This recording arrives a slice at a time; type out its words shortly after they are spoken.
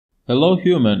Hello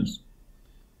humans,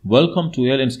 welcome to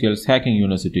Alien Skills Hacking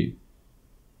University.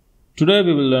 Today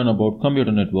we will learn about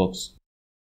computer networks.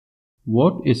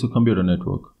 What is a computer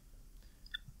network?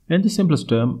 In the simplest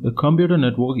term, a computer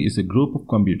network is a group of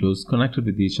computers connected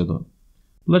with each other.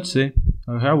 Let's say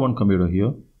I have one computer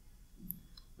here,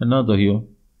 another here,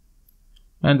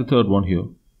 and the third one here.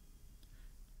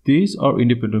 These are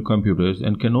independent computers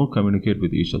and cannot communicate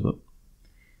with each other.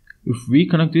 If we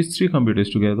connect these three computers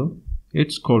together,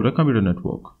 it's called a computer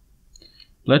network.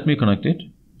 Let me connect it.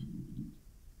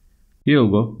 Here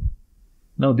we go.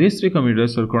 Now these three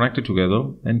computers are connected together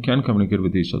and can communicate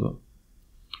with each other.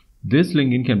 This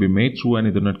linking can be made through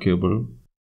an Ethernet cable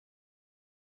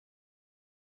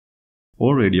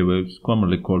or radio waves,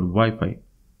 commonly called Wi-Fi.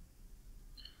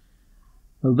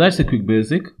 Well, that's a quick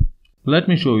basic. Let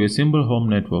me show you a simple home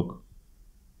network.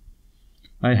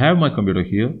 I have my computer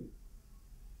here.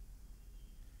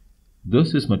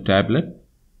 This is my tablet.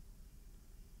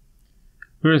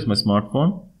 Here is my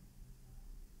smartphone.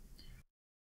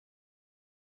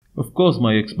 Of course,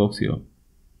 my Xbox here.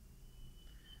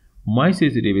 My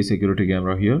CCTV security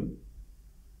camera here.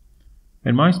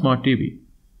 And my smart TV.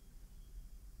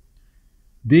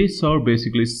 These are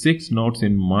basically 6 nodes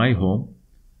in my home.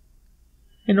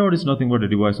 A node is nothing but a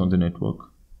device on the network.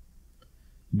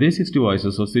 These 6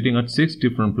 devices are sitting at 6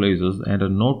 different places and are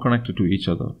not connected to each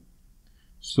other.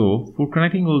 So, for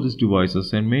connecting all these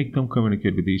devices and make them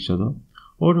communicate with each other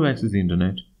or to access the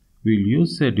internet, we'll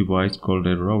use a device called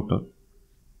a router.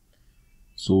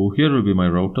 So, here will be my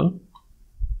router.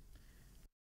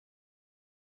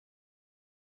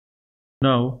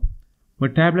 Now, my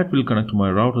tablet will connect to my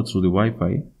router through the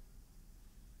Wi-Fi.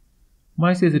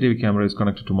 My CCTV camera is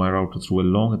connected to my router through a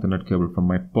long Ethernet cable from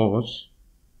my porch.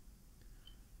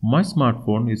 My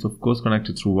smartphone is of course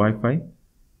connected through Wi-Fi.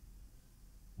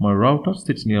 My router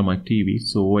sits near my TV,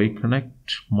 so I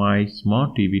connect my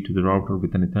smart TV to the router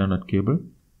with an Ethernet cable.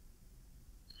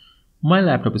 My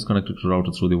laptop is connected to the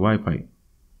router through the Wi-Fi.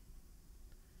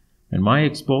 And my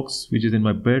Xbox, which is in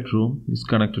my bedroom, is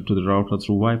connected to the router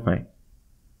through Wi-Fi.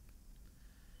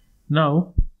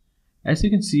 Now, as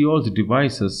you can see, all the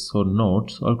devices or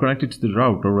nodes are connected to the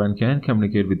router and can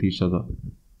communicate with each other.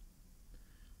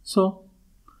 So,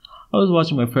 I was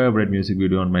watching my favorite music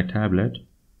video on my tablet.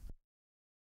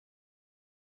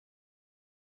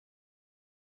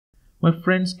 My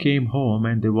friends came home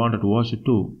and they wanted to watch it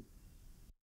too.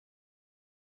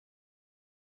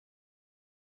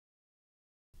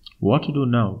 What to do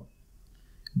now?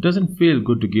 It doesn't feel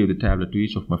good to give the tablet to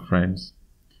each of my friends.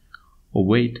 Oh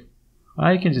wait,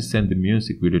 I can just send the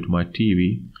music video to my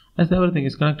TV as everything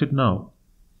is connected now.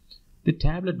 The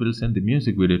tablet will send the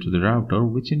music video to the router,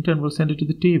 which in turn will send it to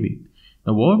the TV.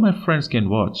 Now all my friends can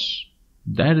watch.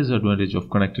 That is the advantage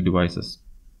of connected devices.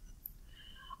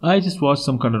 I just watched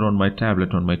some content on my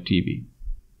tablet on my TV.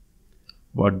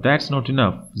 But that's not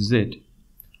enough, is it?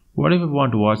 What if I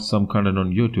want to watch some content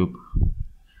on YouTube?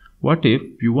 What if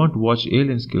you want to watch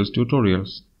Alien Skills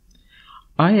tutorials?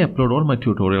 I upload all my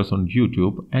tutorials on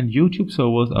YouTube and YouTube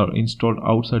servers are installed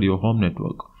outside your home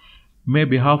network,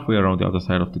 maybe halfway around the other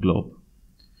side of the globe.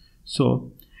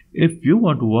 So, if you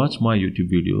want to watch my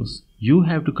YouTube videos, you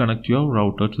have to connect your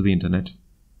router to the internet.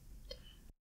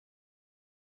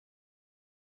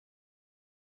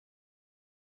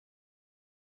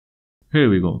 Here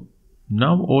we go.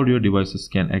 Now all your devices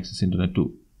can access internet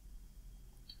too.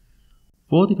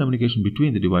 For the communication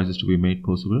between the devices to be made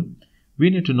possible, we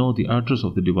need to know the address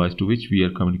of the device to which we are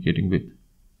communicating with.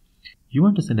 You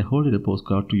want to send a holiday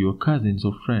postcard to your cousins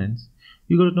or friends,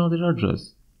 you got to know their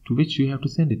address to which you have to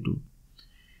send it to.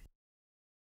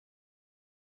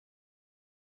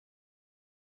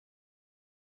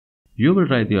 You will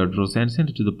write the address and send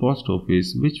it to the post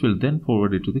office, which will then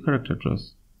forward it to the correct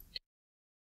address.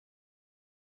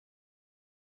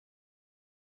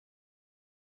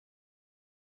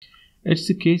 It's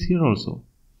the case here also.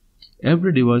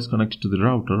 Every device connected to the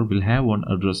router will have one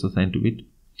address assigned to it,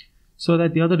 so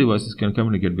that the other devices can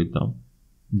communicate with them.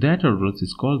 That address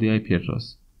is called the IP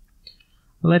address.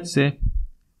 Let's say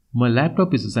my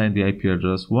laptop is assigned the IP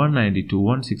address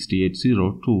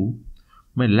 192.168.0.2,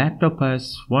 my laptop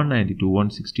has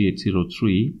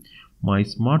 192.168.0.3, my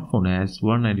smartphone has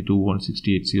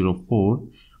 192.168.0.4,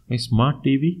 my smart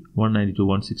TV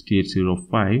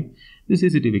 192.168.0.5, the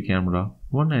CCTV camera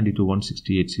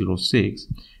 192.168.0.6,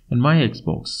 and my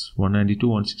Xbox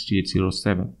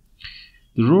 192.168.0.7.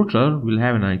 The router will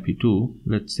have an IP too,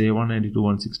 let's say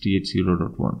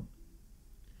 192.168.0.1.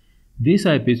 This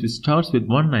IPs which starts with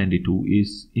 192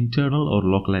 is internal or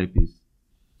local IPs.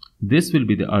 This will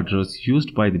be the address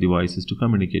used by the devices to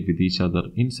communicate with each other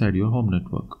inside your home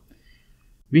network.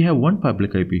 We have one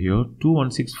public IP here,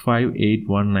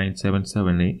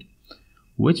 216.5819778,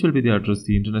 which will be the address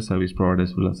the internet service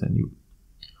providers will assign you.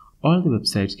 All the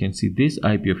websites can see this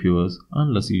IP of yours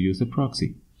unless you use a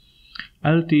proxy.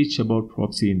 I'll teach about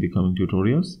proxy in the coming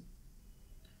tutorials.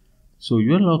 So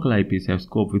your local IPs have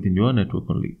scope within your network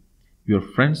only. Your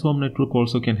friend's home network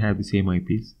also can have the same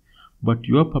IPs, but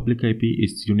your public IP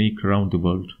is unique around the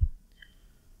world.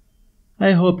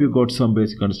 I hope you got some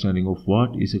basic understanding of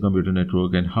what is a computer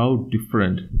network and how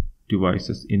different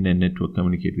devices in a network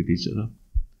communicate with each other.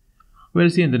 We'll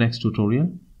see you in the next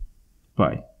tutorial.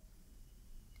 Bye.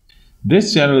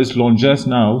 This channel is launched just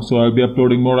now, so I'll be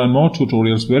uploading more and more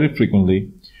tutorials very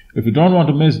frequently. If you don't want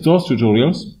to miss those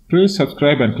tutorials, please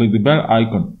subscribe and click the bell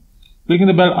icon. Clicking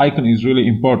the bell icon is really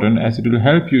important as it will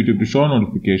help YouTube to show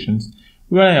notifications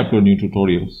when I upload new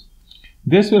tutorials.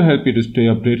 This will help you to stay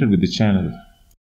updated with the channel.